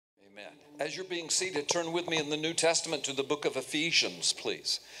Amen. As you're being seated, turn with me in the New Testament to the book of Ephesians,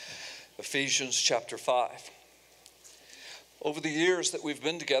 please. Ephesians chapter 5. Over the years that we've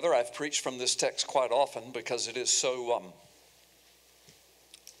been together, I've preached from this text quite often because it is so,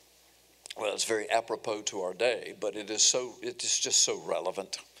 it's very apropos to our day, but it is just so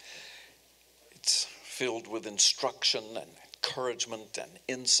relevant. It's filled with instruction and encouragement and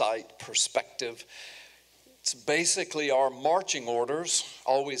insight, perspective. It's basically our marching orders,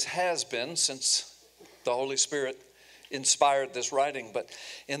 always has been since the Holy Spirit inspired this writing. But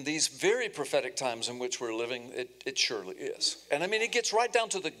in these very prophetic times in which we're living, it surely is. And I mean, it gets right down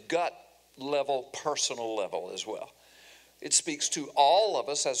to the gut level, personal level as well. It speaks to all of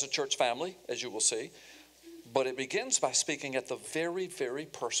us as a church family, as you will see. But it begins by speaking at the very, very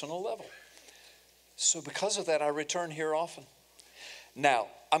personal level. So because of that, I return here often. Now,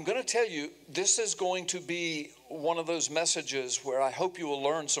 I'm going to tell you, this is going to be one of those messages where I hope you will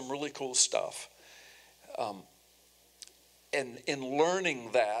learn some really cool stuff. And in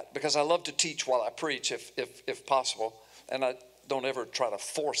learning that, because I love to teach while I preach if possible, and I don't ever try to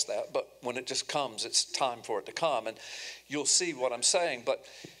force that, but when it just comes, it's time for it to come, and you'll see what I'm saying.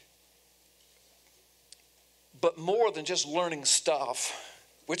 But more than just learning stuff,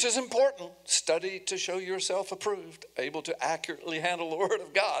 which is important, study to show yourself approved, able to accurately handle the Word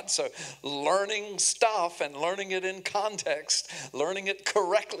of God. So learning stuff and learning it in context, learning it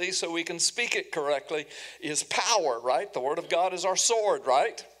correctly so we can speak it correctly is power, right? The Word of God is our sword,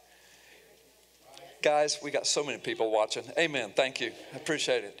 right? Guys, we got so many people watching. Amen. Thank you. I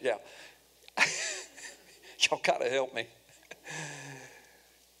appreciate it. Yeah. Y'all gotta help me.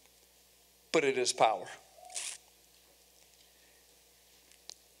 But it is power.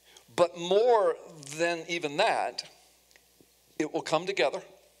 But more than even that, it will come together,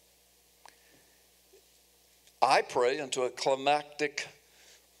 I pray, into a climactic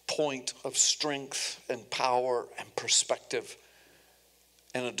point of strength and power and perspective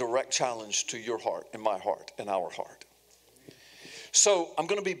and a direct challenge to your heart and my heart and our heart. So I'm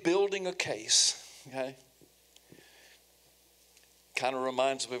going to be building a case, okay? Kind of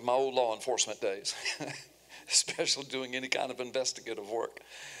reminds me of my old law enforcement days, especially doing any kind of investigative work.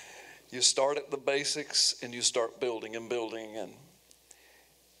 You start at the basics and you start building and building, and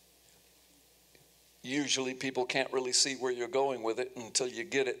usually people can't really see where you're going with it until you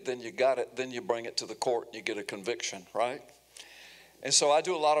get it, then you got it, then you bring it to the court and you get a conviction, right? And so I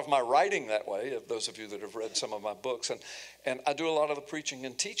do a lot of my writing that way, those of you that have read some of my books, and I do a lot of the preaching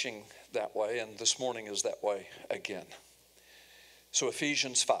and teaching that way, and this morning is that way again. So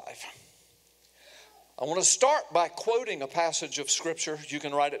Ephesians 5. I want to start by quoting a passage of Scripture. You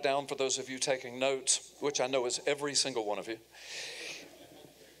can write it down for those of you taking notes, which I know is every single one of you.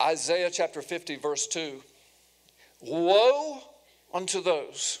 Isaiah chapter 50, verse 2. Woe unto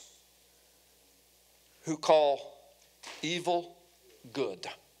those who call evil good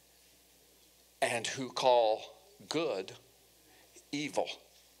and who call good evil.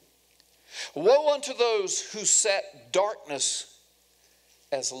 Woe unto those who set darkness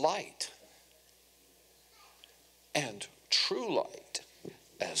as light and true light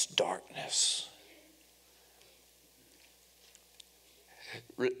as darkness.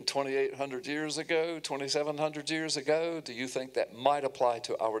 Written 2,800 years ago, 2,700 years ago. Do you think that might apply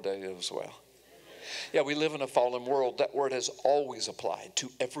to our day as well? Yeah, we live in a fallen world. That word has always applied to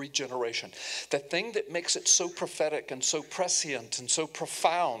every generation. The thing that makes it so prophetic and so prescient and so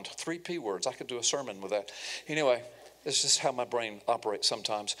profound, 3 P words, I could do a sermon with that. Anyway, it's just how my brain operates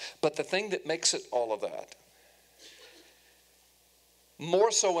sometimes. But the thing that makes it all of that,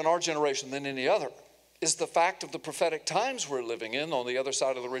 more so in our generation than any other, is the fact of the prophetic times we're living in on the other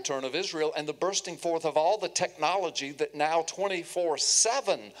side of the return of Israel and the bursting forth of all the technology that now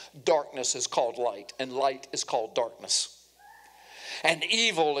 24/7 darkness is called light and light is called darkness. And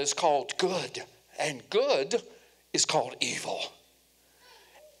evil is called good and good is called evil.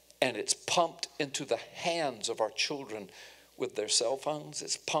 And it's pumped into the hands of our children with their cell phones.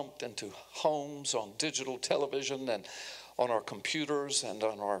 It's pumped into homes on digital television and on our computers and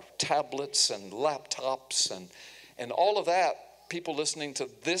on our tablets and laptops and all of that. People listening to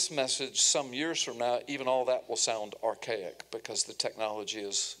this message some years from now, even all that will sound archaic because the technology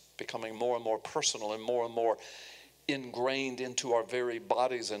is becoming more and more personal and more ingrained into our very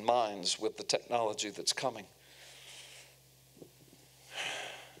bodies and minds with the technology that's coming.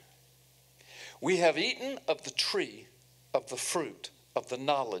 We have eaten of the tree of the fruit of the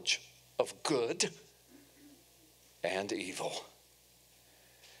knowledge of good and evil.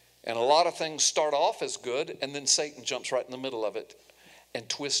 And a lot of things start off as good, and then Satan jumps right in the middle of it and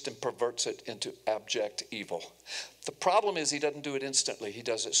twists and perverts it into abject evil. The problem is he doesn't do it instantly. He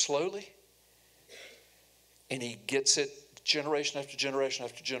does it slowly, and he gets it generation after generation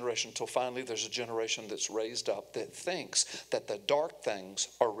after generation until finally there's a generation that's raised up that thinks that the dark things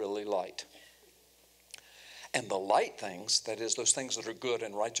are really light. And the light things, that is, those things that are good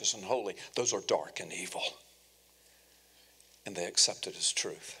and righteous and holy, those are dark and evil. And they accept it as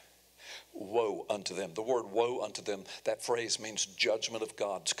truth. Woe unto them. The word woe unto them, that phrase means judgment of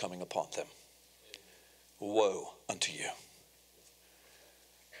God's coming upon them. Woe unto you.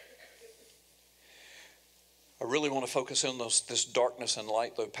 I really want to focus in this darkness and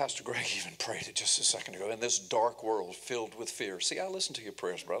light, though Pastor Greg even prayed it just a second ago, in this dark world filled with fear. See, I listened to your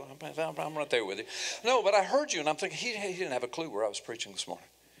prayers, brother. I'm right there with you. No, but I heard you, and I'm thinking, he didn't have a clue where I was preaching this morning.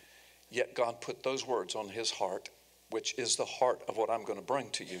 Yet God put those words on his heart, which is the heart of what I'm going to bring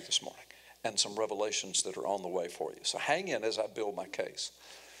to you this morning, and some revelations that are on the way for you. So hang in as I build my case.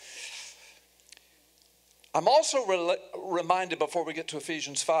 I'm also reminded before we get to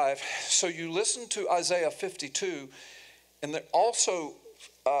Ephesians 5, so you listen to Isaiah 52, and then also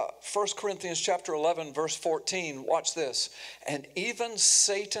 1 Corinthians chapter 11, verse 14, watch this. And even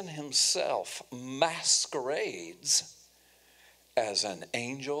Satan himself masquerades as an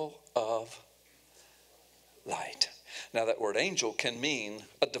angel of light. Now that word angel can mean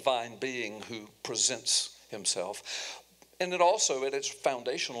a divine being who presents himself. And it also, at its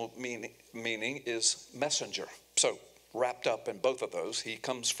foundational meaning is messenger. So wrapped up in both of those, he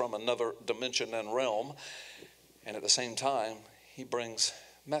comes from another dimension and realm. And at the same time, he brings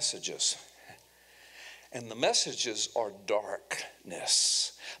messages. And the messages are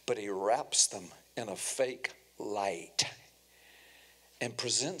darkness, but he wraps them in a fake light and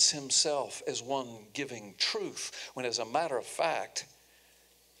presents himself as one giving truth, when as a matter of fact,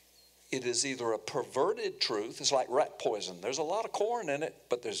 it is either a perverted truth. It's like rat poison. There's a lot of corn in it,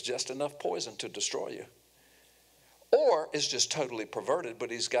 but there's just enough poison to destroy you. Or it's just totally perverted,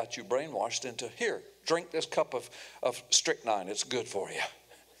 but he's got you brainwashed into, here, drink this cup of strychnine. It's good for you.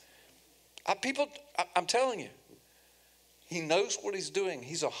 I'm telling you, he knows what he's doing.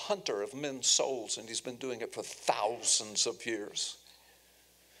 He's a hunter of men's souls, and he's been doing it for thousands of years.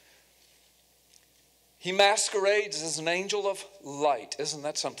 He masquerades as an angel of light. Isn't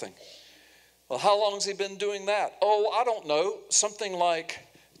that something? Well, how long has he been doing that? Oh, I don't know. Something like,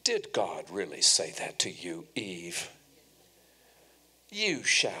 did God really say that to you, Eve? You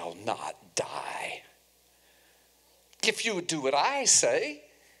shall not die. If you would do what I say,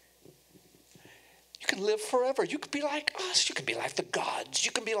 you can live forever. You could be like us. You could be like the gods.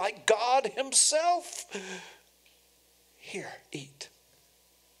 You can be like God himself. Here, eat.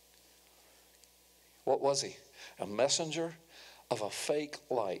 What was he? A messenger of a fake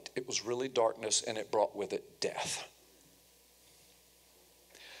light. It was really darkness, and it brought with it death.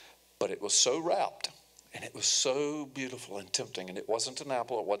 But it was so wrapped, and it was so beautiful and tempting, and it wasn't an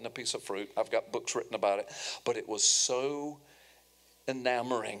apple, it wasn't a piece of fruit. I've got books written about it, but it was so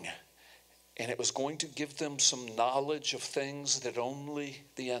enamoring, and it was going to give them some knowledge of things that only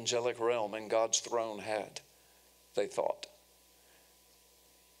the angelic realm and God's throne had, they thought.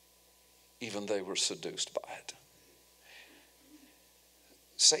 Even they were seduced by it.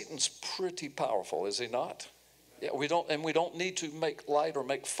 Satan's pretty powerful, is he not? Yeah, we don't need to make light or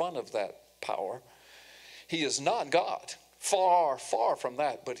make fun of that power. He is not God. Far, far from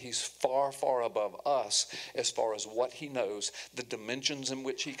that, but he's far, far above us as far as what he knows, the dimensions in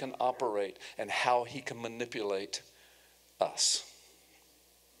which he can operate, and how he can manipulate us.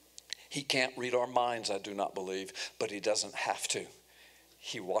 He can't read our minds, I do not believe, but he doesn't have to.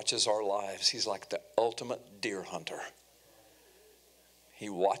 He watches our lives. He's like the ultimate deer hunter. He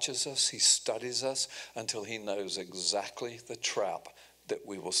watches us, he studies us until he knows exactly the trap that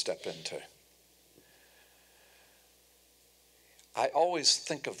we will step into. I always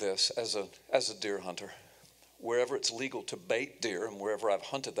think of this as a deer hunter. Wherever it's legal to bait deer, and wherever I've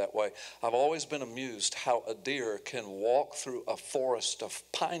hunted that way, I've always been amused how a deer can walk through a forest of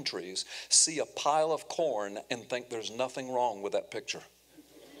pine trees, see a pile of corn, and think there's nothing wrong with that picture.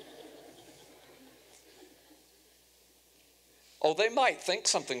 Oh, they might think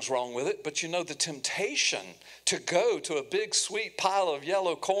something's wrong with it, but you know, the temptation to go to a big sweet pile of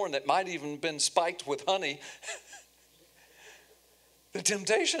yellow corn that might even been spiked with honey, the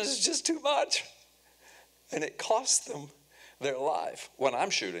temptation is just too much. And it costs them their life. When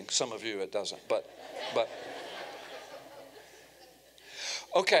I'm shooting, some of you it doesn't, but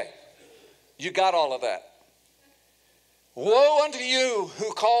okay, you got all of that. Woe unto you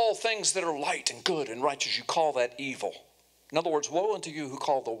who call things that are light and good and righteous, you call that evil. In other words, woe unto you who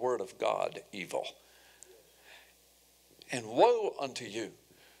call the word of God evil. And woe unto you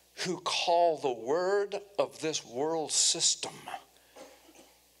who call the word of this world system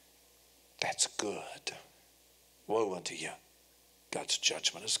that's good. Woe unto you. God's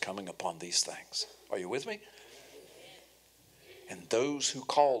judgment is coming upon these things. Are you with me? And those who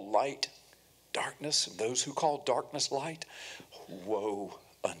call light darkness, and those who call darkness light, woe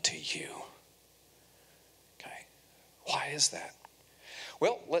unto you. Okay. Why is that?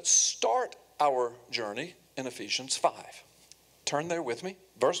 Well, let's start our journey in Ephesians 5. Turn there with me.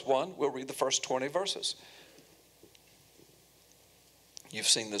 Verse 1, we'll read the first 20 verses. You've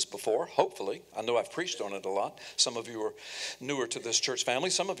seen this before, hopefully. I know I've preached on it a lot. Some of you are newer to this church family.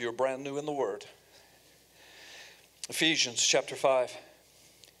 Some of you are brand new in the Word. Ephesians chapter 5.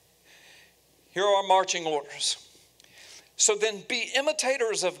 Here are our marching orders. So then be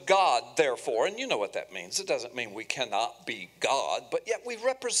imitators of God, therefore. And you know what that means. It doesn't mean we cannot be God, but yet we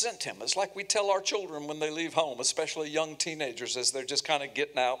represent him. It's like we tell our children when they leave home, especially young teenagers as they're just kind of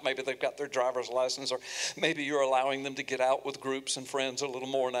getting out. Maybe they've got their driver's license, or maybe you're allowing them to get out with groups and friends a little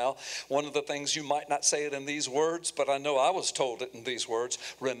more now. One of the things, you might not say it in these words, but I know I was told it in these words.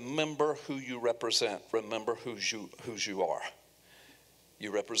 Remember who you represent. Remember whose you are.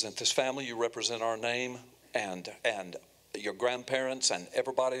 You represent this family. You represent our name and your grandparents and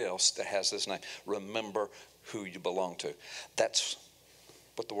everybody else that has this name. Remember who you belong to. That's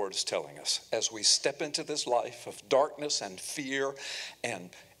what the word is telling us. As we step into this life of darkness and fear and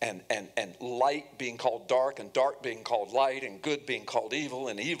light being called dark and dark being called light and good being called evil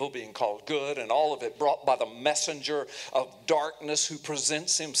and evil being called good, and all of it brought by the messenger of darkness who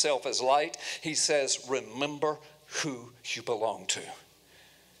presents himself as light, he says, remember who you belong to.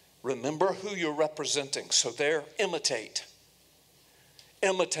 Remember who you're representing. So there, imitate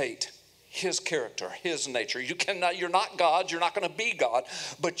his character, his nature. You're not God, you're not going to be God,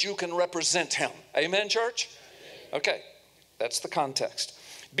 but you can represent him. Amen, church? Okay, that's the context.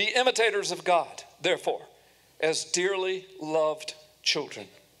 Be imitators of God, therefore, as dearly loved children.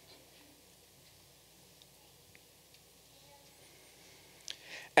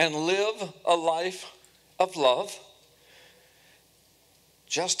 And live a life of love,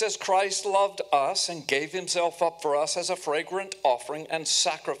 just as Christ loved us and gave himself up for us as a fragrant offering and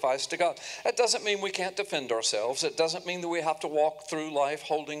sacrifice to God. That doesn't mean we can't defend ourselves. It doesn't mean that we have to walk through life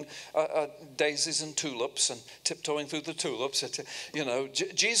holding daisies and tulips and tiptoeing through the tulips.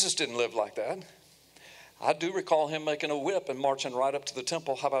 Jesus didn't live like that. I do recall him making a whip and marching right up to the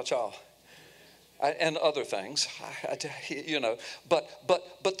temple. How about y'all? And other things, But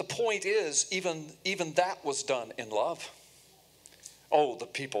the point is, even that was done in love. Oh, the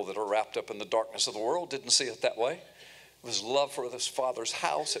people that are wrapped up in the darkness of the world didn't see it that way. It was love for this Father's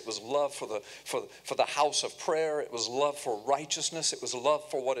house. It was love for the house of prayer. It was love for righteousness. It was love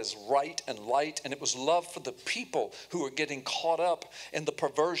for what is right and light. And it was love for the people who were getting caught up in the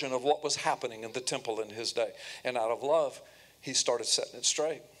perversion of what was happening in the temple in his day. And out of love, he started setting it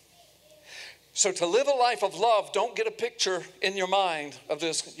straight. So to live a life of love, don't get a picture in your mind of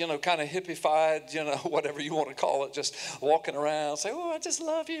this, kind of hippified, whatever you want to call it, just walking around, say, oh, I just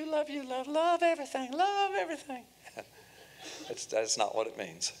love you, love everything, love everything. That's not what it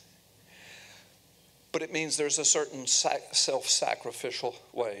means. But it means there's a certain self-sacrificial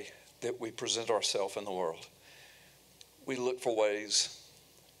way that we present ourselves in the world. We look for ways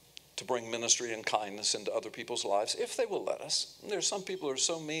to bring ministry and kindness into other people's lives, if they will let us. And there's some people who are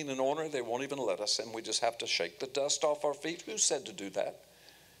so mean and ornery, they won't even let us, and we just have to shake the dust off our feet. Who said to do that?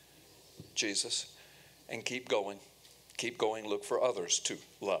 Jesus. And keep going. Keep going, look for others to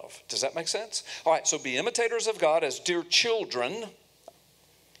love. Does that make sense? All right, so be imitators of God as dear children.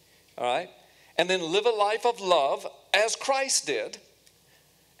 All right? And then live a life of love as Christ did.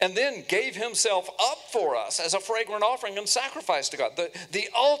 And then gave himself up for us as a fragrant offering and sacrifice to God. The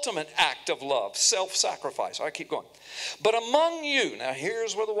ultimate act of love, self-sacrifice. All right, keep going. But among you, now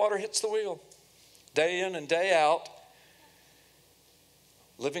here's where the water hits the wheel. Day in and day out,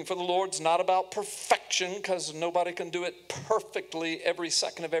 living for the Lord's not about perfection, because nobody can do it perfectly every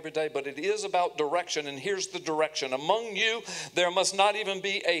second of every day, but it is about direction, and here's the direction. Among you, there must not even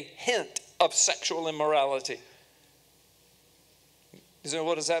be a hint of sexual immorality.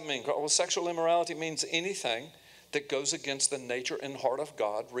 What does that mean? Well, sexual immorality means anything that goes against the nature and heart of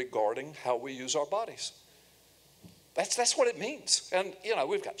God regarding how we use our bodies. That's what it means. And,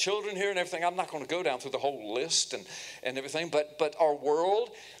 we've got children here and everything. I'm not going to go down through the whole list and everything, but our world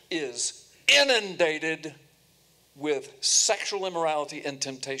is inundated with sexual immorality and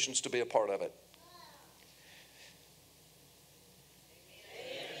temptations to be a part of it.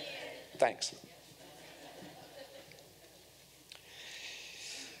 Thanks.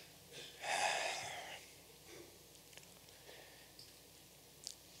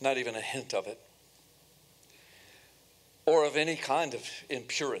 not even a hint of it, or of any kind of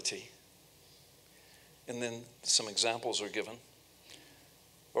impurity. And then some examples are given,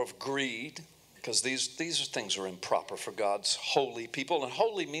 or of greed, because these things are improper for God's holy people. And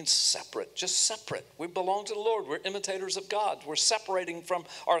holy means separate, just separate. We belong to the Lord. We're imitators of God. We're separating from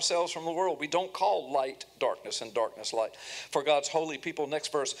ourselves from the world. We don't call light darkness and darkness light for God's holy people.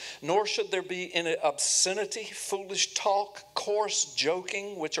 Next verse, nor should there be any obscenity, foolish talk, coarse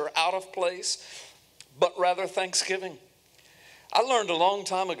joking, which are out of place, but rather thanksgiving. I learned a long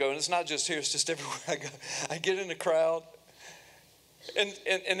time ago, and it's not just here, it's just everywhere I go. I get in a crowd, and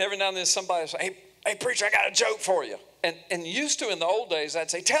every now and then somebody will say, hey, preacher, I got a joke for you. And used to in the old days,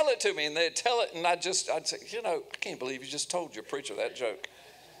 I'd say, tell it to me. And they'd tell it, and I'd say, I can't believe you just told your preacher that joke.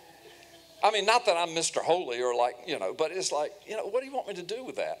 I mean, not that I'm Mr. Holy or but it's like, what do you want me to do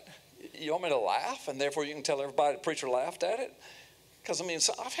with that? You want me to laugh, and therefore you can tell everybody the preacher laughed at it? Because,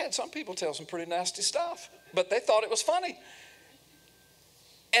 I've had some people tell some pretty nasty stuff, but they thought it was funny.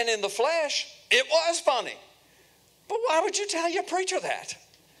 And in the flesh, it was funny. But why would you tell your preacher that?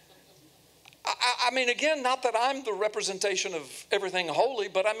 Again, not that I'm the representation of everything holy,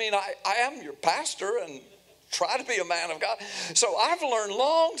 but I am your pastor and try to be a man of God. So I've learned a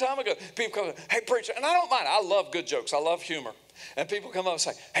long time ago, people come, hey, preacher, and I don't mind. I love good jokes. I love humor. And people come up and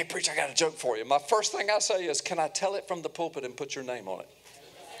say, hey, preacher, I got a joke for you. My first thing I say is, can I tell it from the pulpit and put your name on it?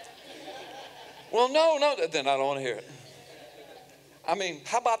 Well, no, then I don't want to hear it.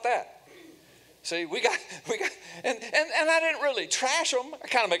 How about that? See, we got, and I didn't really trash them. I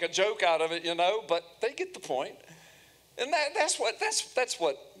kind of make a joke out of it, but they get the point. And that's what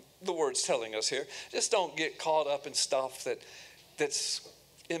the word's telling us here. Just don't get caught up in stuff that's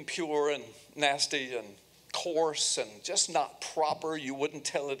impure and nasty and coarse and just not proper. You wouldn't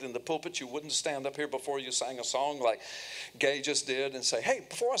tell it in the pulpit. You wouldn't stand up here before you sang a song like Gay just did and say, hey,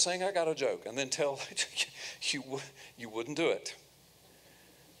 before I sing, I got a joke. And then tell you wouldn't do it.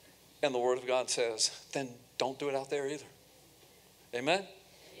 And the Word of God says, then don't do it out there either. Amen?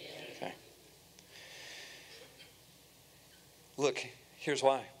 Okay. Look, here's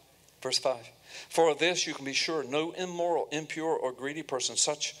why. Verse 5. For of this you can be sure, no immoral, impure, or greedy person,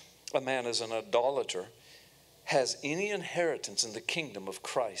 such a man as an idolater, has any inheritance in the kingdom of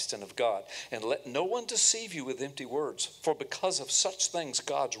Christ and of God. And let no one deceive you with empty words, for because of such things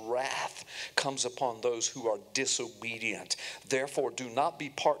God's wrath comes upon those who are disobedient. Therefore do not be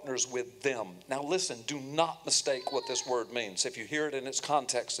partners with them. Now listen, do not mistake what this word means. If you hear it in its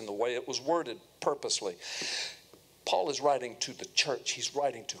context and the way it was worded purposely, Paul is writing to the church. He's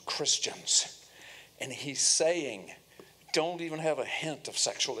writing to Christians. And he's saying, don't even have a hint of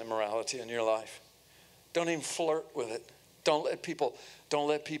sexual immorality in your life. Don't even flirt with it. Don't let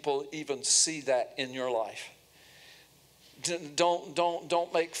people even see that in your life.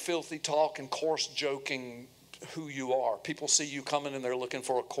 Don't make filthy talk and coarse joking who you are. People see you coming and they're looking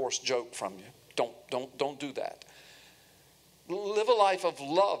for a coarse joke from you. Don't do that. Live a life of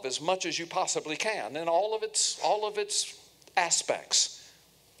love as much as you possibly can in all of its aspects.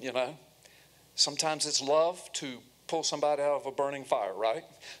 Sometimes it's love to pull somebody out of a burning fire, right?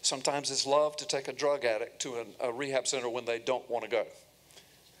 Sometimes it's love to take a drug addict to a rehab center when they don't want to go,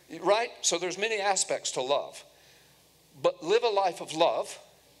 right? So there's many aspects to love, but live a life of love.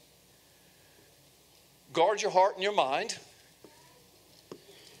 Guard your heart and your mind.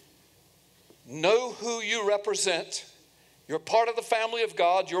 Know who you represent. You're part of the family of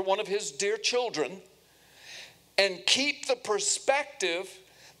God. You're one of His dear children. And keep the perspective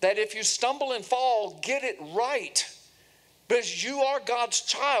that if you stumble and fall, get it right. Because you are God's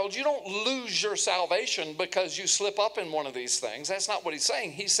child. You don't lose your salvation because you slip up in one of these things. That's not what he's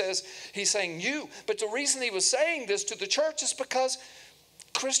saying. He's saying you. But the reason he was saying this to the church is because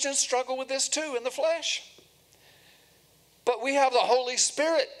Christians struggle with this too in the flesh. But we have the Holy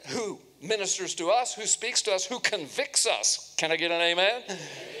Spirit who ministers to us, who speaks to us, who convicts us. Can I get an amen?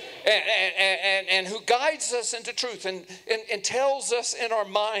 And who guides us into truth and tells us in our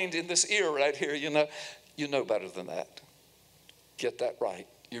mind in this ear right here, you know better than that. Get that right.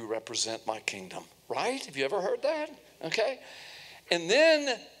 You represent my kingdom. Right? Have you ever heard that? Okay. And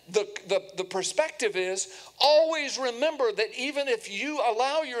then the perspective is always remember that even if you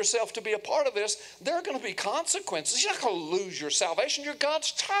allow yourself to be a part of this, there are going to be consequences. You're not going to lose your salvation. You're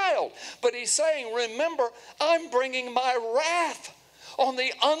God's child. But he's saying, remember, I'm bringing my wrath on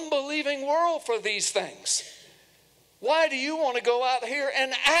the unbelieving world for these things. Why do you want to go out here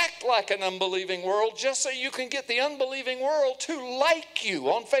and act like an unbelieving world just so you can get the unbelieving world to like you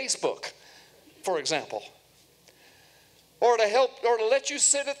on Facebook, for example? Or to let you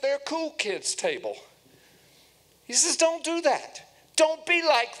sit at their cool kids table. He says, don't do that. Don't be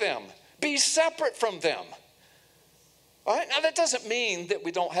like them. Be separate from them. All right? Now, that doesn't mean that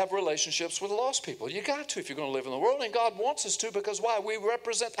we don't have relationships with lost people. You got to if you're going to live in the world, and God wants us to, because why? We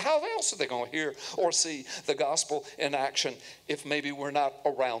represent. How else are they going to hear or see the gospel in action if maybe we're not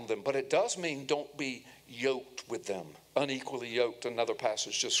around them? But it does mean don't be yoked with them, unequally yoked. Another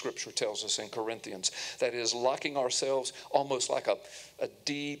passage of Scripture tells us in Corinthians, that is locking ourselves almost like a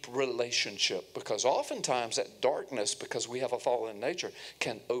deep relationship, because oftentimes that darkness, because we have a fallen nature,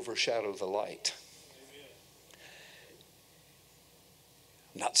 can overshadow the light.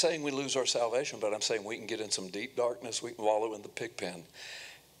 I'm not saying we lose our salvation, but I'm saying we can get in some deep darkness. We can wallow in the pig pen,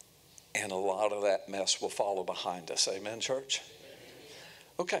 and a lot of that mess will follow behind us. Amen, church?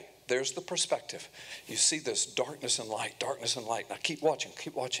 Okay, there's the perspective. You see this darkness and light, darkness and light. Now keep watching,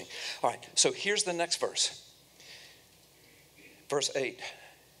 keep watching. All right, so here's the next verse. Verse 8.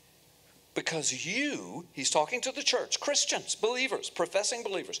 Because you, he's talking to the church, Christians, believers, professing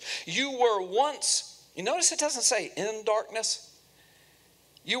believers. You were once, you notice it doesn't say in darkness.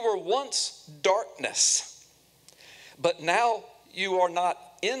 You were once darkness, but now you are not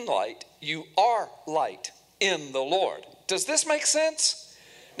in light. You are light in the Lord. Does this make sense?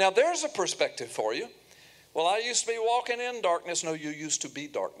 Now there's a perspective for you. Well, I used to be walking in darkness. No, you used to be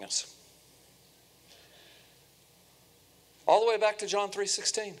darkness. All the way back to John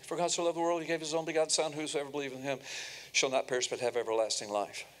 3:16. For God so loved the world, he gave his only begotten Son, whosoever believes in him shall not perish but have everlasting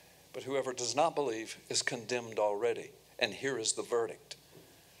life. But whoever does not believe is condemned already. And here is the verdict.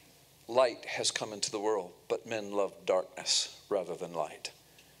 Light has come into the world, but men love darkness rather than light.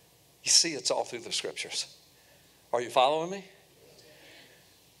 You see, it's all through the Scriptures. Are you following me?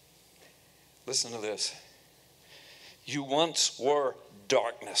 Listen to this. You once were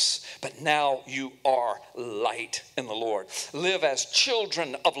darkness, but now you are light in the Lord. Live as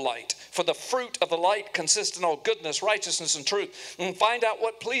children of light, for the fruit of the light consists in all goodness, righteousness, and truth. And find out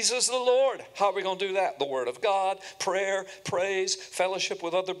what pleases the Lord. How are we going to do that? The Word of God, prayer, praise, fellowship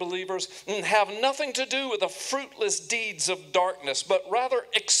with other believers, and have nothing to do with the fruitless deeds of darkness, but rather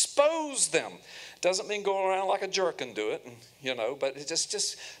expose them. Doesn't mean go around like a jerk and do it, but it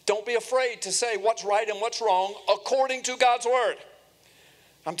just don't be afraid to say what's right and what's wrong according to God's Word.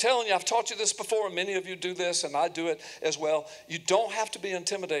 I'm telling you, I've taught you this before, and many of you do this, and I do it as well. You don't have to be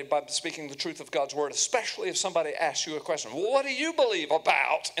intimidated by speaking the truth of God's Word, especially if somebody asks you a question. Well, what do you believe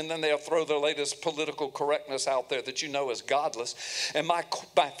about? And then they'll throw their latest political correctness out there that you know is godless. And my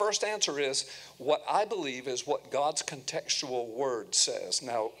first answer is, what I believe is what God's contextual Word says.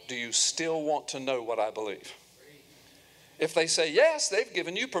 Now, do you still want to know what I believe? If they say yes, they've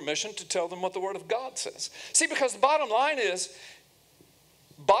given you permission to tell them what the Word of God says. See, because the bottom line is,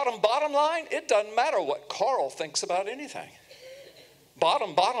 bottom line, it doesn't matter what Carl thinks about anything.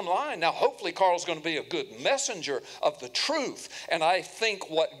 Bottom line. Now, hopefully Carl's going to be a good messenger of the truth, and I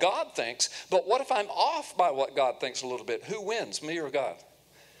think what God thinks. But what if I'm off by what God thinks a little bit? Who wins, me or God?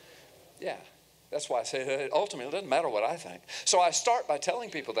 Yeah, that's why I say ultimately it doesn't matter what I think. So I start by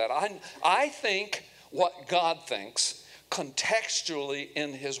telling people that I think what God thinks contextually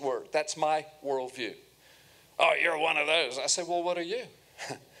in his Word. That's my worldview. Oh, you're one of those. I say, well, what are you?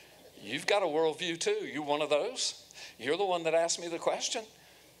 You've got a worldview too. You one of those? You're the one that asked me the question.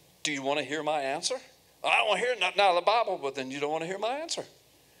 Do you want to hear my answer? I don't want to hear nothing out of the Bible, but then you don't want to hear my answer.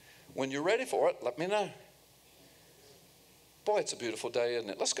 When you're ready for it, let me know. Boy, it's a beautiful day, isn't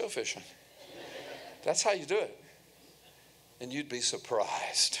it? Let's go fishing. That's how you do it. And you'd be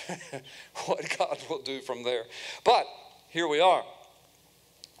surprised what God will do from there. But here we are.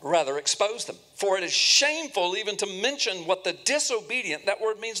 Rather expose them. For it is shameful even to mention what the disobedient, that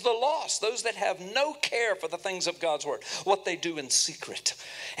word means the lost, those that have no care for the things of God's Word, what they do in secret.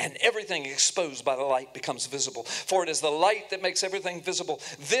 And everything exposed by the light becomes visible. For it is the light that makes everything visible.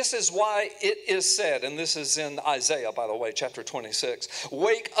 This is why it is said, and this is in Isaiah, by the way, chapter 26.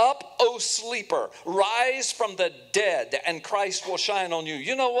 Wake up, O sleeper, rise from the dead, and Christ will shine on you.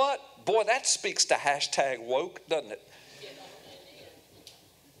 You know what? Boy, that speaks to hashtag woke, doesn't it?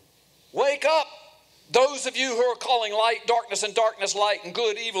 Wake up, those of you who are calling light darkness and darkness light and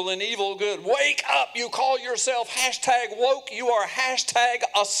good evil and evil good. Wake up, you call yourself hashtag woke. You are hashtag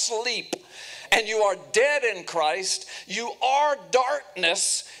asleep and you are dead in Christ. You are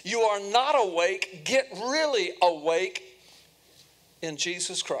darkness. You are not awake. Get really awake in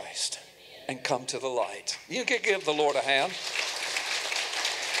Jesus Christ and come to the light. You can give the Lord a hand.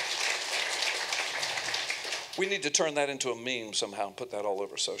 We need to turn that into a meme somehow and put that all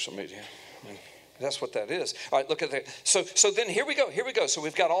over social media. I mean, that's what that is. All right, look at that. So then here we go. So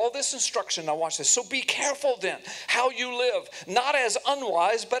we've got all this instruction. Now watch this. So be careful then how you live, not as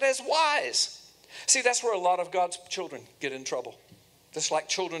unwise, but as wise. See, that's where a lot of God's children get in trouble. Just like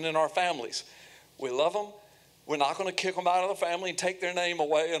children in our families. We love them. We're not going to kick them out of the family and take their name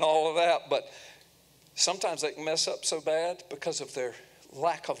away and all of that. But sometimes they can mess up so bad because of their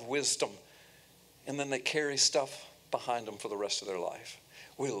lack of wisdom. And then they carry stuff behind them for the rest of their life.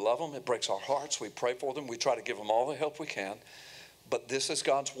 We love them. It breaks our hearts. We pray for them. We try to give them all the help we can. But this is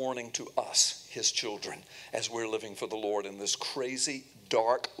God's warning to us, his children, as we're living for the Lord in this crazy,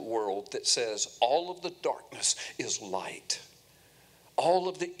 dark world that says all of the darkness is light. All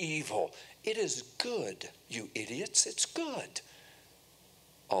of the evil, it is good, you idiots, it's good.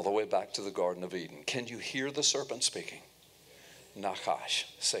 All the way back to the Garden of Eden. Can you hear the serpent speaking? Nachash,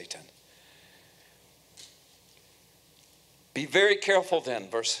 Satan. Be very careful then,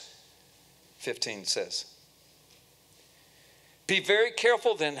 verse 15 says. Be very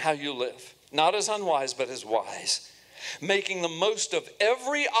careful then how you live, not as unwise, but as wise, making the most of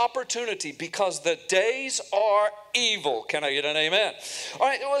every opportunity because the days are evil. Can I get an amen? All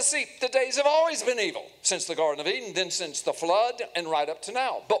right, well, see, the days have always been evil since the Garden of Eden, then since the flood, and right up to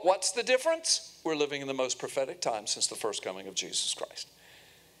now. But what's the difference? We're living in the most prophetic time since the first coming of Jesus Christ.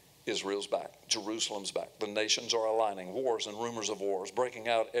 Israel's back. Jerusalem's back. The nations are aligning. Wars and rumors of wars breaking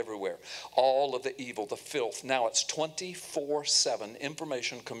out everywhere. All of the evil, the filth. Now it's 24/7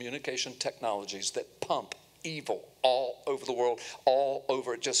 information communication technologies that pump evil all over the world, all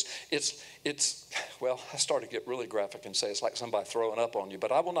over. It's well, I started to get really graphic and say it's like somebody throwing up on you,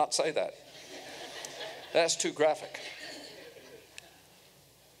 but I will not say that. That's too graphic.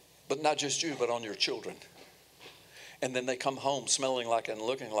 But not just you, but on your children. And then they come home smelling like it and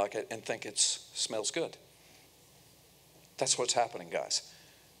looking like it and think it smells good. That's what's happening, guys.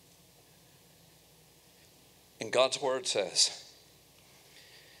 And God's word says,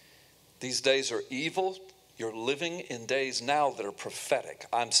 these days are evil. You're living in days now that are prophetic.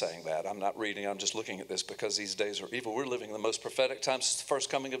 I'm saying that. I'm not reading. I'm just looking at this because these days are evil. We're living in the most prophetic time since the first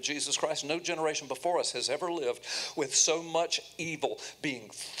coming of Jesus Christ. No generation before us has ever lived with so much evil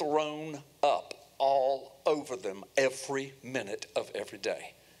being thrown up all over them every minute of every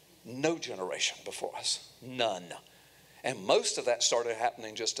day. No generation before us. None. And most of that started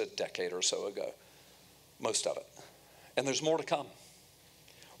happening just a decade or so ago. Most of it. And there's more to come.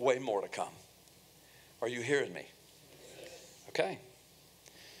 Way more to come. Are you hearing me? Okay.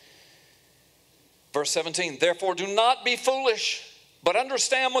 Verse 17, therefore do not be foolish, but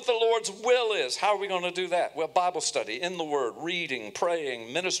understand what the Lord's will is. How are we going to do that? Well, Bible study, in the Word, reading,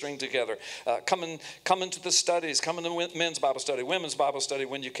 praying, ministering together, coming to the studies, coming to men's Bible study, women's Bible study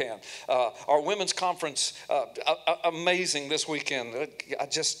when you can. Our women's conference, amazing this weekend.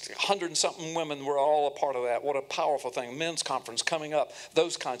 Just 100-something women were all a part of that. What a powerful thing. Men's conference coming up,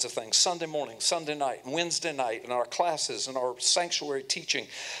 those kinds of things. Sunday morning, Sunday night, Wednesday night, and our classes and our sanctuary teaching.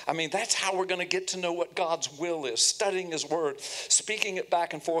 I mean, that's how we're going to get to know what God's will is. Studying his Word, speaking it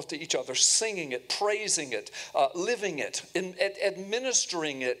back and forth to each other, singing it, praising it, living it,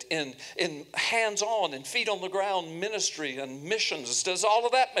 administering it in hands-on and feet on the ground ministry and missions. Does all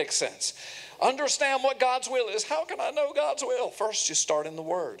of that make sense? Understand what God's will is. How can I know God's will? First, you start in the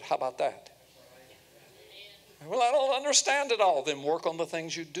Word. How about that? Well, I don't understand it all. Then work on the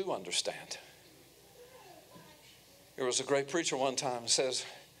things you do understand. There was a great preacher one time who says,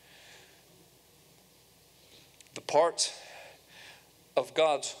 the parts of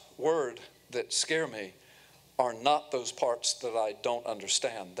God's word that scare me are not those parts that I don't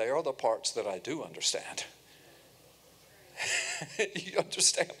understand. They are the parts that I do understand. You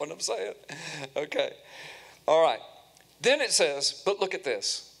understand what I'm saying? Okay. All right. Then it says, but look at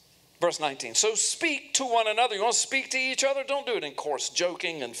this. Verse 19, so speak to one another. You want to speak to each other? Don't do it in coarse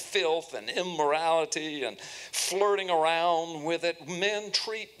joking and filth and immorality and flirting around with it. Men,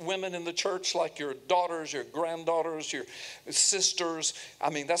 treat women in the church like your daughters, your granddaughters, your sisters.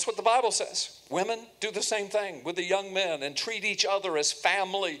 I mean, that's what the Bible says. Women, do the same thing with the young men and treat each other as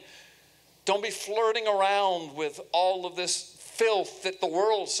family. Don't be flirting around with all of this filth that the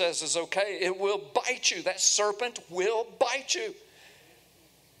world says is okay. It will bite you. That serpent will bite you.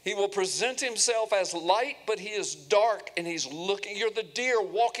 He will present himself as light, but he is dark and he's looking. You're the deer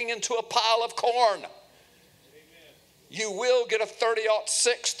walking into a pile of corn. Amen. You will get a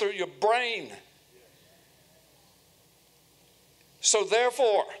 30-06 through your brain. So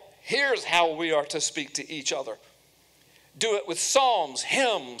therefore, here's how we are to speak to each other. Do it with psalms,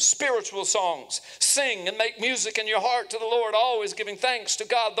 hymns, spiritual songs. Sing and make music in your heart to the Lord, always giving thanks to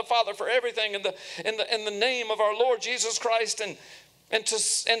God the Father for everything in the name of our Lord Jesus Christ, and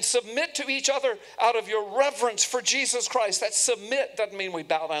submit to each other out of your reverence for Jesus Christ. That submit doesn't mean we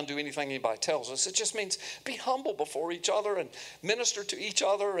bow down and do anything anybody tells us. It just means be humble before each other and minister to each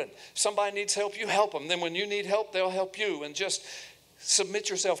other. And somebody needs help, you help them. Then when you need help, they'll help you. And just Submit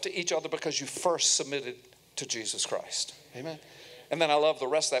yourself to each other because you first submitted to Jesus Christ. Amen. And then I love the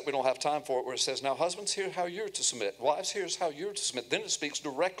rest of that. We don't have time for it, where it says, now husbands, here's how you're to submit. Wives, here's how you're to submit. Then it speaks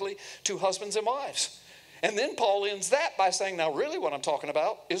directly to husbands and wives. And then Paul ends that by saying, now really what I'm talking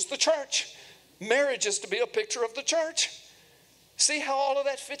about is the church. Marriage is to be a picture of the church. See how all of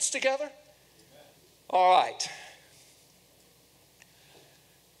that fits together? All right.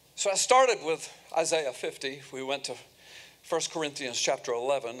 So I started with Isaiah 50. We went to 1 Corinthians chapter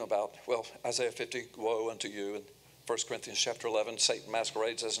 11 about, well, Isaiah 50, woe unto you. And 1 Corinthians chapter 11, Satan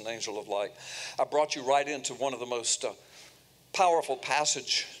masquerades as an angel of light. I brought you right into one of the most powerful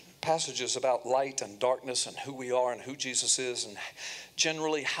passages about light and darkness and who we are and who Jesus is, and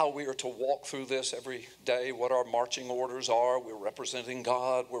generally how we are to walk through this every day, what our marching orders are. We're representing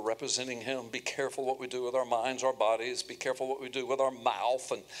God. We're representing Him. Be careful what we do with our minds, our bodies. Be careful what we do with our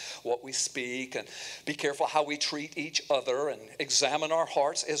mouth and what we speak. And be careful how we treat each other, and examine our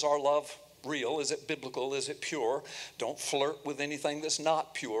hearts. Is our love real? Is it biblical? Is it pure? Don't flirt with anything that's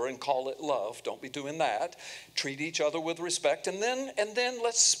not pure and call it love. Don't be doing that. Treat each other with respect, and then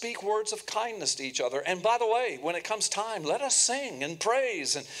let's speak words of kindness to each other. And by the way, when it comes time, let us sing and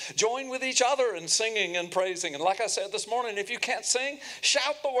praise and join with each other in singing and praising. And like I said this morning, if you can't sing,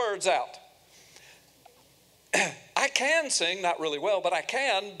 shout the words out. I can sing, not really well, but I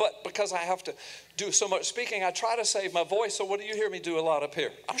can. But because I have to do so much speaking, I try to save my voice. So what do you hear me do a lot up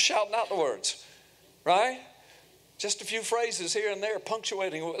here? I'm shouting out the words, right? Just a few phrases here and there,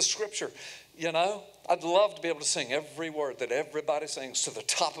 punctuating with scripture. You know, I'd love to be able to sing every word that everybody sings to the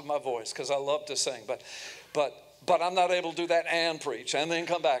top of my voice, because I love to sing. But I'm not able to do that and preach, and then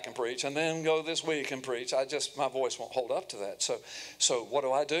come back and preach, and then go this week and preach. My voice won't hold up to that. So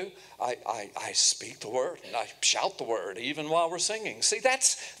what do? I speak the word, and I shout the word even while we're singing. See,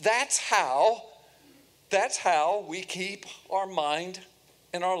 that's how we keep our mind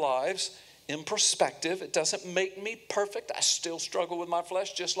and our lives in perspective. It doesn't make me perfect. I still struggle with my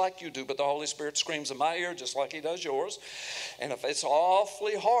flesh just like you do, but the Holy Spirit screams in my ear just like He does yours. And if it's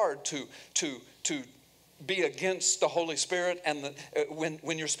awfully hard to be against the Holy Spirit, and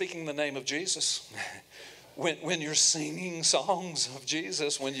when you're speaking the name of Jesus, when you're singing songs of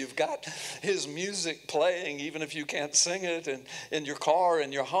Jesus, when you've got His music playing, even if you can't sing it, in your car,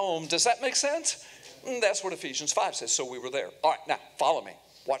 in your home, does that make sense? That's what Ephesians 5 says. So we were there. All right, now follow me.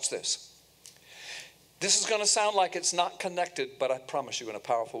 Watch this. This is going to sound like it's not connected, but I promise you in a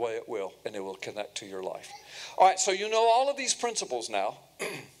powerful way it will, and it will connect to your life. All right, so you know all of these principles now.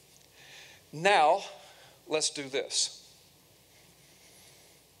 Now, let's do this.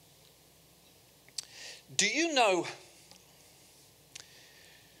 Do you know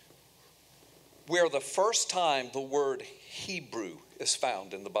where the first time the word Hebrew is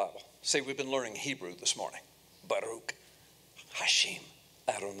found in the Bible? See, we've been learning Hebrew this morning. Baruch, Hashem,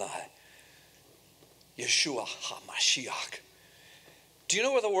 Adonai, Yeshua HaMashiach. Do you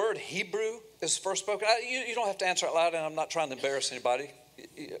know where the word Hebrew is first spoken? You don't have to answer out loud, and I'm not trying to embarrass anybody.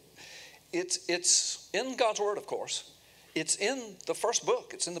 It's in God's word, of course. It's in the first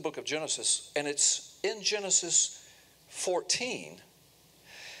book. It's in the book of Genesis, and it's in Genesis 14.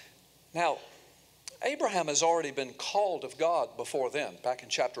 Now, Abraham has already been called of God before then. Back in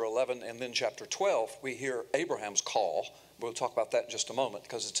chapter 11 and then chapter 12, we hear Abraham's call. We'll talk about that in just a moment,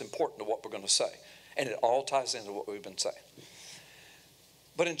 because it's important to what we're going to say. And it all ties into what we've been saying.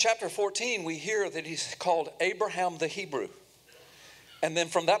 But in chapter 14, we hear that he's called Abraham the Hebrew. And then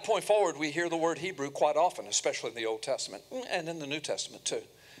from that point forward, we hear the word Hebrew quite often, especially in the Old Testament and in the New Testament too.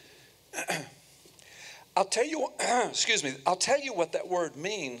 I'll tell you what that word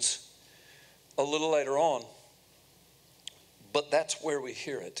means a little later on, but that's where we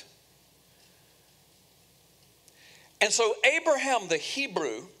hear it. And so Abraham the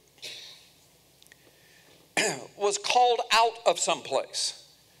Hebrew was called out of some place.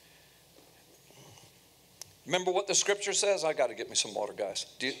 Remember what the scripture says? I got to get me some water, guys.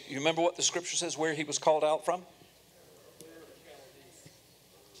 Do you remember what the scripture says where he was called out from?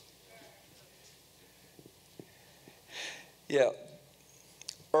 Yeah.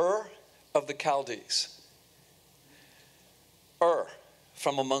 Ur of the Chaldees. Ur,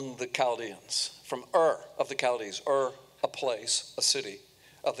 from among the Chaldeans. From Ur of the Chaldees. Ur, a place, a city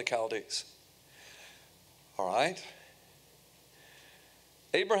of the Chaldees. All right.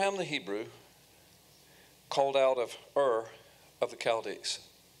 Abraham the Hebrew, called out of Ur of the Chaldees.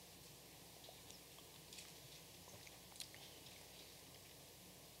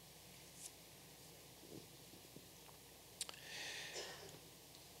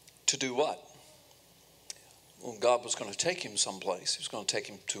 To do what? Well, God was going to take him someplace. He was going to take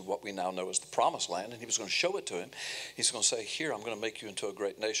him to what we now know as the Promised Land, and he was going to show it to him. He's going to say, here, I'm going to make you into a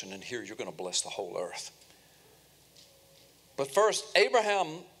great nation, and here you're going to bless the whole earth. But first, Abraham,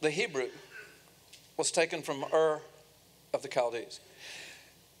 the Hebrew, was taken from Ur of the Chaldees.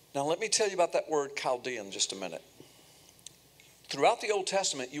 Now, let me tell you about that word Chaldean just a minute. Throughout the Old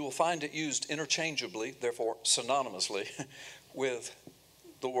Testament, you will find it used interchangeably, therefore synonymously, with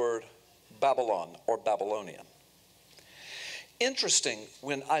the word Babylon or Babylonian. Interesting,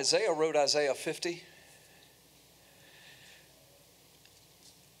 when Isaiah wrote Isaiah 50,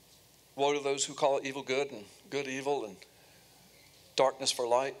 woe to those who call evil good and good evil and darkness for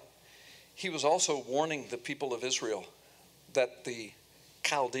light, he was also warning the people of Israel that the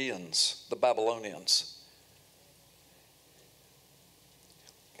Chaldeans, the Babylonians,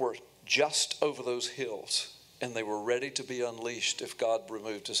 were just over those hills, and they were ready to be unleashed if God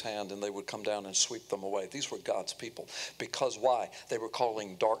removed his hand, and they would come down and sweep them away. These were God's people. Because why? They were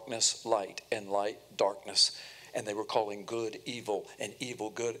calling darkness light and light darkness, and they were calling good evil and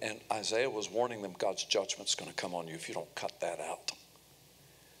evil good. And Isaiah was warning them, God's judgment's going to come on you if you don't cut that out.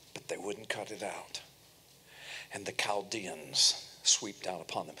 But they wouldn't cut it out. And the Chaldeans swept down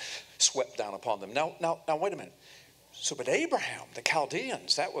upon them. Now, wait a minute. So, but Abraham, the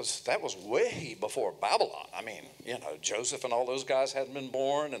Chaldeans, that was way before Babylon. I mean, Joseph and all those guys hadn't been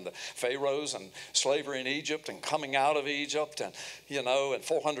born, and the pharaohs and slavery in Egypt and coming out of Egypt, and, and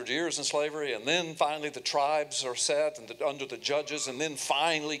 400 years in slavery. And then finally the tribes are set and under the judges, and then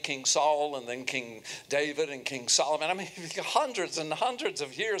finally King Saul, and then King David and King Solomon. I mean, hundreds and hundreds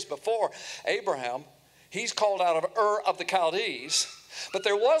of years before Abraham, he's called out of Ur of the Chaldees, but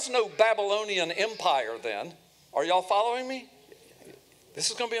there was no Babylonian empire then. Are y'all following me? This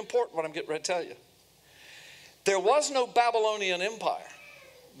is going to be important what I'm getting ready to tell you. There was no Babylonian empire,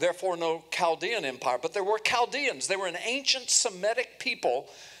 therefore no Chaldean empire, but there were Chaldeans. They were an ancient Semitic people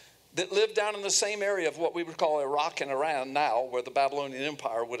that lived down in the same area of what we would call Iraq and Iran now, where the Babylonian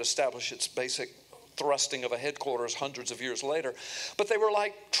empire would establish its basic thrusting of a headquarters hundreds of years later. But they were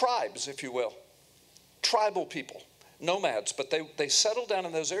like tribes, if you will, tribal people. Nomads, but they settled down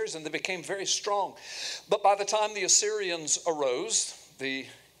in those areas and they became very strong. But by the time the Assyrians arose, the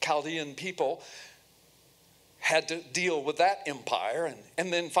Chaldean people had to deal with that empire.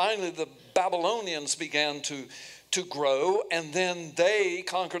 And then finally the Babylonians began to grow, and then they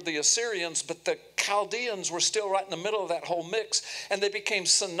conquered the Assyrians, but the Chaldeans were still right in the middle of that whole mix, and they became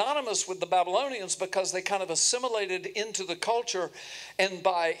synonymous with the Babylonians because they kind of assimilated into the culture, and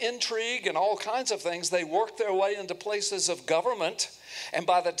by intrigue and all kinds of things, they worked their way into places of government. And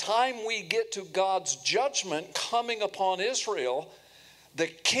by the time we get to God's judgment coming upon Israel, the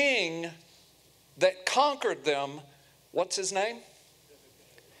king that conquered them, what's his name?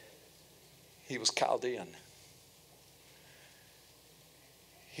 He was Chaldean.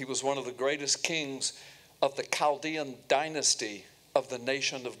 He was one of the greatest kings of the Chaldean dynasty of the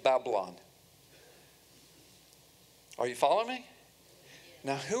nation of Babylon. Are you following me?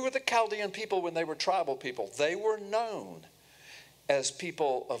 Now, who were the Chaldean people when they were tribal people? They were known as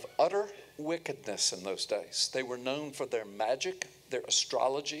people of utter wickedness in those days. They were known for their magic, their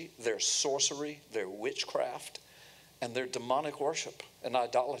astrology, their sorcery, their witchcraft, and their demonic worship and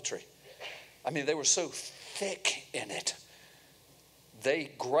idolatry. I mean, they were so thick in it.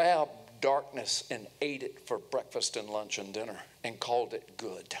 They grabbed darkness and ate it for breakfast and lunch and dinner and called it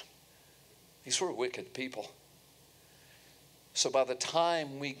good. These were wicked people. So by the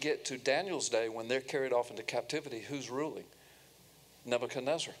time we get to Daniel's day, when they're carried off into captivity, who's ruling?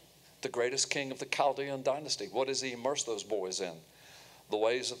 Nebuchadnezzar, the greatest king of the Chaldean dynasty. What does he immerse those boys in? The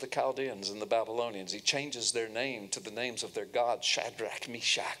ways of the Chaldeans and the Babylonians. He changes their name to the names of their gods, Shadrach,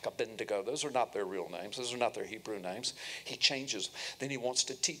 Meshach, Abednego. Those are not their real names. Those are not their Hebrew names. He changes. Then he wants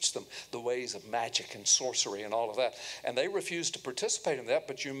to teach them the ways of magic and sorcery and all of that. And they refuse to participate in that.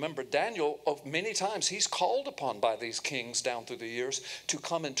 But you remember Daniel, many times he's called upon by these kings down through the years to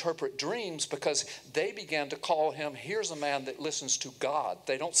come interpret dreams, because they began to call him, here's a man that listens to God.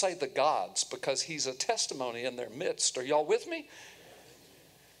 They don't say the gods, because he's a testimony in their midst. Are y'all with me?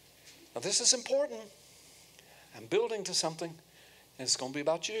 Now, this is important. I'm building to something, and it's going to be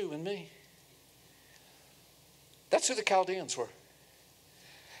about you and me. That's who the Chaldeans were.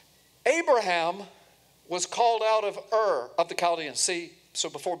 Abraham was called out of Ur of the Chaldeans. See, so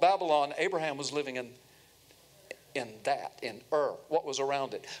before Babylon, Abraham was living in Ur. What was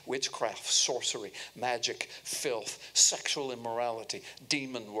around it? Witchcraft, sorcery, magic, filth, sexual immorality,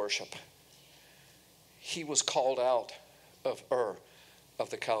 demon worship. He was called out of Ur of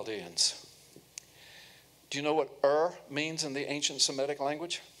the Chaldeans. Do you know what Ur means in the ancient Semitic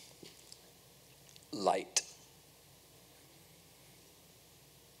language? Light.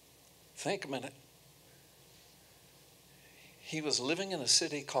 Think a minute. He was living in a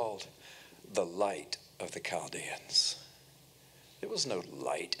city called the light of the Chaldeans. There was no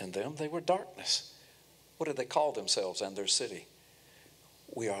light in them. They were darkness. What did they call themselves and their city?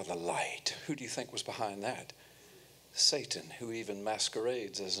 We are the light. Who do you think was behind that? Satan, who even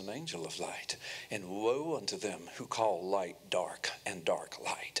masquerades as an angel of light. And woe unto them who call light dark and dark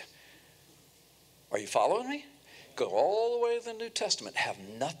light. Are you following me? Go all the way to the New Testament. Have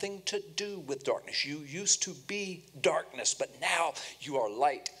nothing to do with darkness. You used to be darkness, but now you are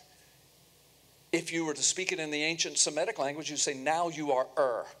light. If you were to speak it in the ancient Semitic language, you say, now you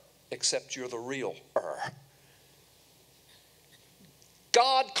are except you're the real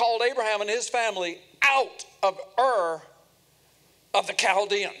God called Abraham and his family out of of the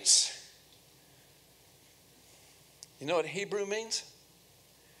Chaldeans. You know what Hebrew means?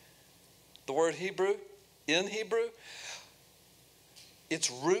 The word Hebrew, in Hebrew, its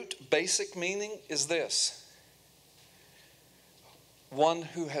root basic meaning is this: one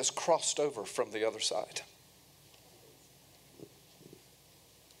who has crossed over from the other side.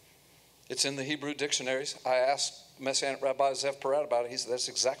 It's in the Hebrew dictionaries. I asked Messianic Rabbi Zev Parat about it. He said that's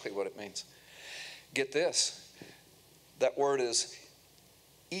exactly what it means. Get this. That word is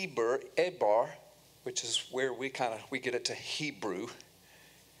ebar, which is where we get it to Hebrew.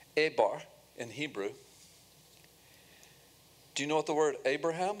 Ebar in Hebrew. Do you know what the word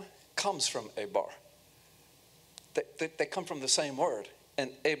Abraham comes from? Ebar. They come from the same word.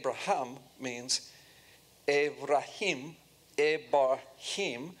 And Abraham means Ebrahim,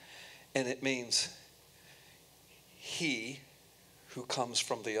 Ebarhim, and it means he who comes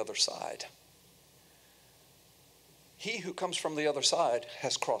from the other side. He who comes from the other side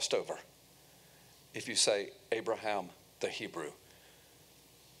has crossed over. If you say Abraham the Hebrew.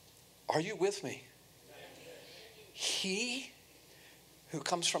 Are you with me? He who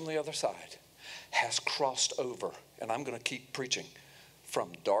comes from the other side has crossed over, and I'm going to keep preaching,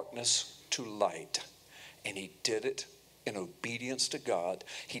 from darkness to light. And he did it in obedience to God.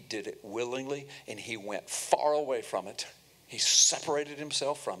 He did it willingly, and he went far away from it. He separated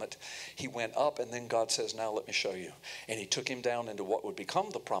himself from it. He went up, and then God says, now let me show you. And he took him down into what would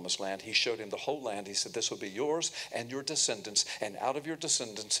become the promised land. He showed him the whole land. He said, this will be yours and your descendants, and out of your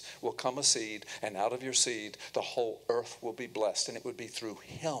descendants will come a seed, and out of your seed the whole earth will be blessed. And it would be through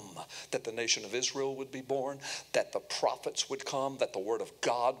him that the nation of Israel would be born, that the prophets would come, that the word of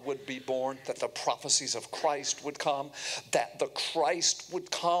God would be born, that the prophecies of Christ would come, that the Christ would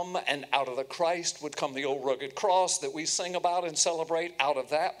come, and out of the Christ would come the old rugged cross that we sing about and celebrate. Out of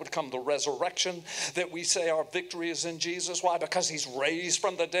that would come the resurrection that we say our victory is in Jesus. Why? Because he's raised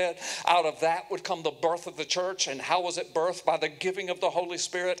from the dead. Out of that would come the birth of the church. And how was it birthed? By the giving of the Holy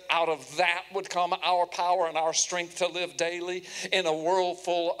Spirit. Out of that would come our power and our strength to live daily in a world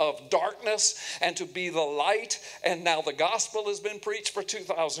full of darkness and to be the light. And now the gospel has been preached for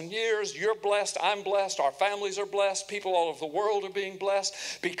 2,000 years. You're blessed. I'm blessed. Our families are blessed. People all over the world are being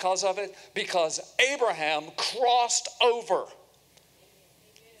blessed because of it. Because Abraham crossed over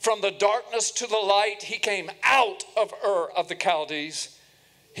from the darkness to the light. He came out of of the Chaldees.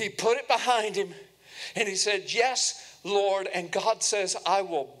 He put it behind him, and he said, yes, Lord. And God says, I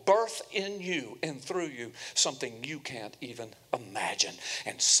will birth in you and through you something you can't even imagine.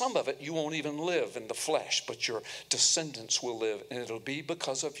 And some of it you won't even live in the flesh, but your descendants will live, and it'll be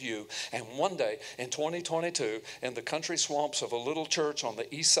because of you. And one day in 2022, in the country swamps of a little church on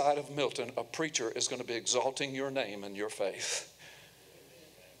the east side of Milton, a preacher is going to be exalting your name and your faith.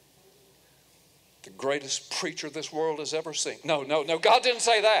 The greatest preacher this world has ever seen. No, God didn't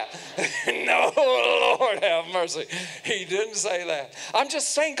say that. No, Lord have mercy. He didn't say that. I'm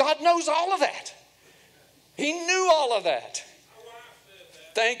just saying God knows all of that. He knew all of that.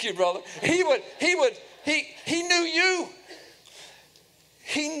 Thank you, brother. He knew you.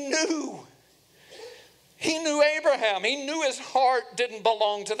 He knew Abraham. He knew his heart didn't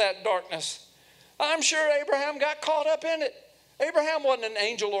belong to that darkness. I'm sure Abraham got caught up in it. Abraham wasn't an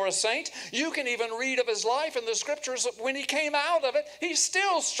angel or a saint. You can even read of his life in the scriptures. When he came out of it, he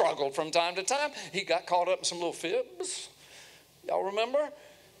still struggled from time to time. He got caught up in some little fibs. Y'all remember?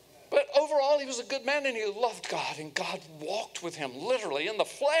 But overall, he was a good man, and he loved God, and God walked with him literally in the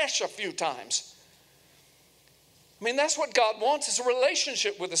flesh a few times. I mean, that's what God wants, is a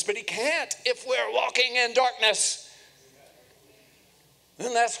relationship with us, but he can't if we're walking in darkness.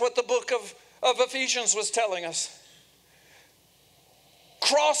 And that's what the book of Ephesians was telling us.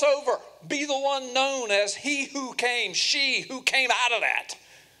 Cross over. Be the one known as he who came, she who came out of that.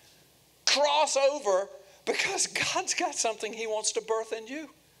 Cross over, because God's got something he wants to birth in you.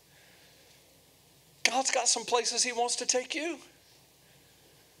 God's got some places he wants to take you.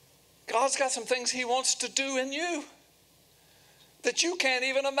 God's got some things he wants to do in you that you can't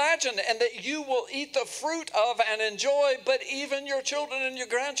even imagine, and that you will eat the fruit of and enjoy, but even your children and your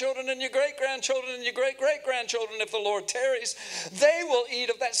grandchildren and your great-grandchildren and your great-great-grandchildren, if the Lord tarries, they will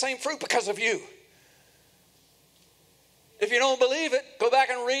eat of that same fruit because of you. If you don't believe it, go back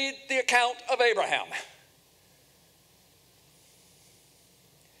and read the account of Abraham.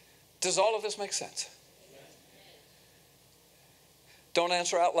 Does all of this make sense? Don't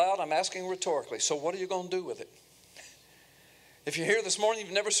answer out loud. I'm asking rhetorically. So what are you going to do with it? If you're here this morning,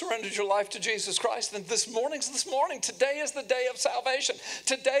 you've never surrendered your life to Jesus Christ, then this morning's this morning. Today is the day of salvation.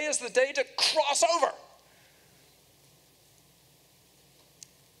 Today is the day to cross over.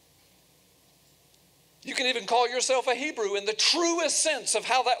 You can even call yourself a Hebrew in the truest sense of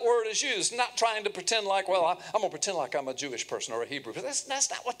how that word is used, not trying to pretend like, well, I'm going to pretend like I'm a Jewish person or a Hebrew. But that's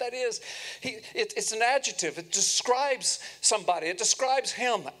not what that is. It's an adjective. It describes somebody. It describes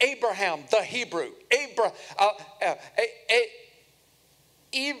him, Abraham, the Hebrew.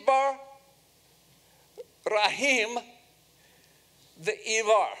 Ibar Rahim, the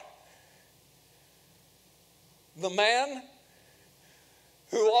Ivar. The man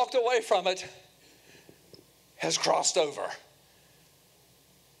who walked away from it has crossed over.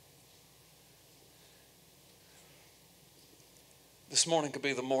 This morning could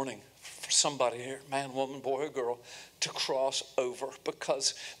be the morning for somebody here, man, woman, boy, or girl, to cross over,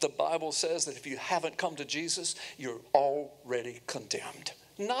 because the Bible says that if you haven't come to Jesus, you're already condemned.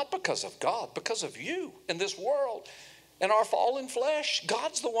 Not because of God, because of you in this world and our fallen flesh.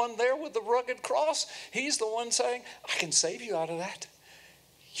 God's the one there with the rugged cross. He's the one saying, I can save you out of that.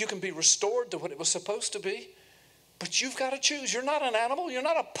 You can be restored to what it was supposed to be. But you've got to choose. You're not an animal. You're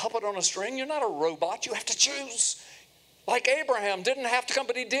not a puppet on a string. You're not a robot. You have to choose. Like Abraham didn't have to come,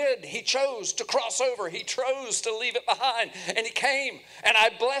 but he did. He chose to cross over. He chose to leave it behind. And he came, and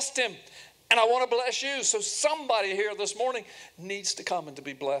I blessed him. And I want to bless you. So somebody here this morning needs to come and to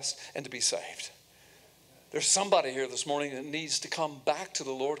be blessed and to be saved. There's somebody here this morning that needs to come back to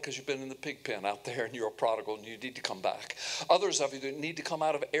the Lord because you've been in the pig pen out there and you're a prodigal and you need to come back. Others of you that need to come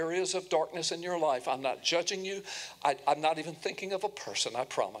out of areas of darkness in your life. I'm not judging you. I'm not even thinking of a person, I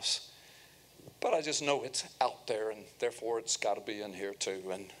promise. But I just know it's out there, and therefore it's got to be in here too.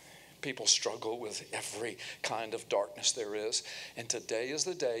 And people struggle with every kind of darkness there is. And today is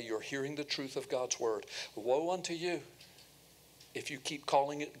the day you're hearing the truth of God's word. Woe unto you if you keep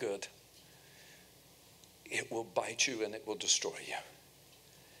calling it good. It will bite you and it will destroy you.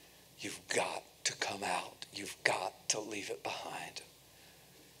 You've got to come out. You've got to leave it behind.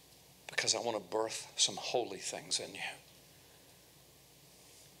 Because I want to birth some holy things in you.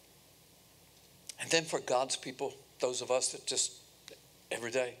 And then for God's people, those of us that just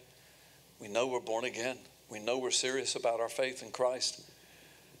every day, we know we're born again. We know we're serious about our faith in Christ.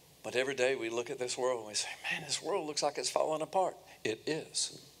 But every day we look at this world and we say, man, this world looks like it's falling apart. It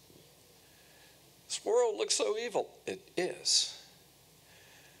is. This world looks so evil. It is.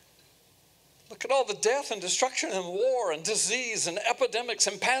 Look at all the death and destruction and war and disease and epidemics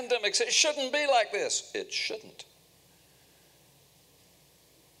and pandemics. It shouldn't be like this. It shouldn't.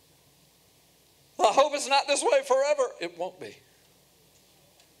 I hope it's not this way forever. It won't be.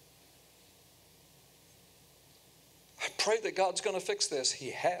 I pray that God's going to fix this. He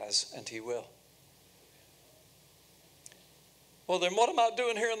has, and he will. Well, then what am I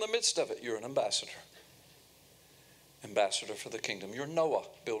doing here in the midst of it? You're an ambassador. Ambassador for the kingdom. You're Noah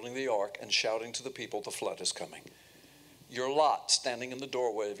building the ark and shouting to the people the flood is coming. You're Lot standing in the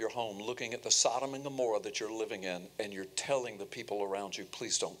doorway of your home looking at the Sodom and Gomorrah that you're living in, and you're telling the people around you,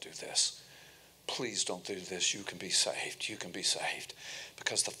 please don't do this. Please don't do this. You can be saved. You can be saved.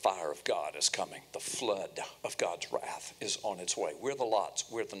 Because the fire of God is coming. The flood of God's wrath is on its way. We're the Lots.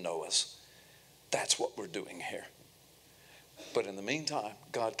 We're the Noahs. That's what we're doing here. But in the meantime,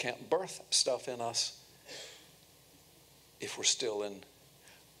 God can't birth stuff in us if we're still in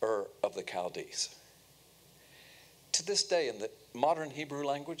Ur of the Chaldees. To this day, in the modern Hebrew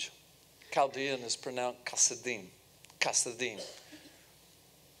language, Chaldean is pronounced Kasadim. Kasadim.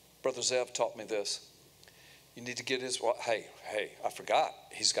 Brother Zev taught me this. You need to get his, well, hey, I forgot.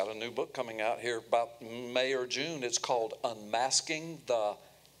 He's got a new book coming out here about May or June. It's called Unmasking the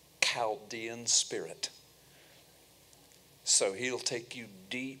Chaldean Spirit. So he'll take you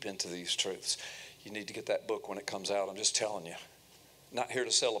deep into these truths. You need to get that book when it comes out. I'm just telling you. Not here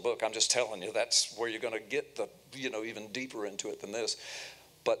to sell a book. I'm just telling you that's where you're going to get the, even deeper into it than this.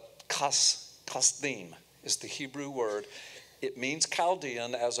 But kasdim is the Hebrew word. It means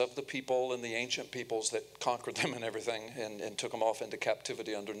Chaldean, as of the people and the ancient peoples that conquered them and everything and took them off into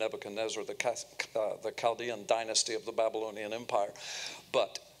captivity under Nebuchadnezzar, the Chaldean dynasty of the Babylonian Empire.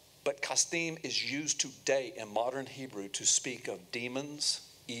 But But kasdim is used today in modern Hebrew to speak of demons,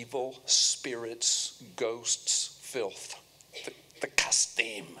 evil, spirits, ghosts, filth. The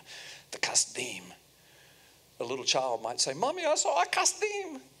kasdim, the kasdim. A little child might say, Mommy, I saw a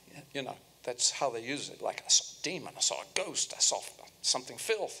kasdim. You know, that's how they use it. Like, I saw a demon, I saw a ghost, I saw something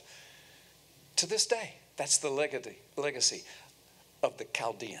filth. To this day, that's the legacy of the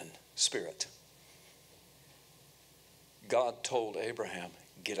Chaldean spirit. God told Abraham,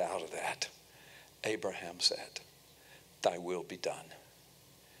 get out of that. Abraham said, thy will be done.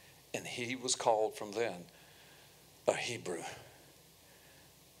 And he was called from then a Hebrew,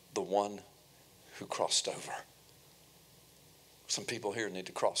 the one who crossed over. Some people here need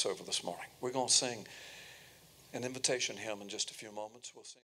to cross over this morning. We're going to sing an invitation hymn in just a few moments. We'll sing.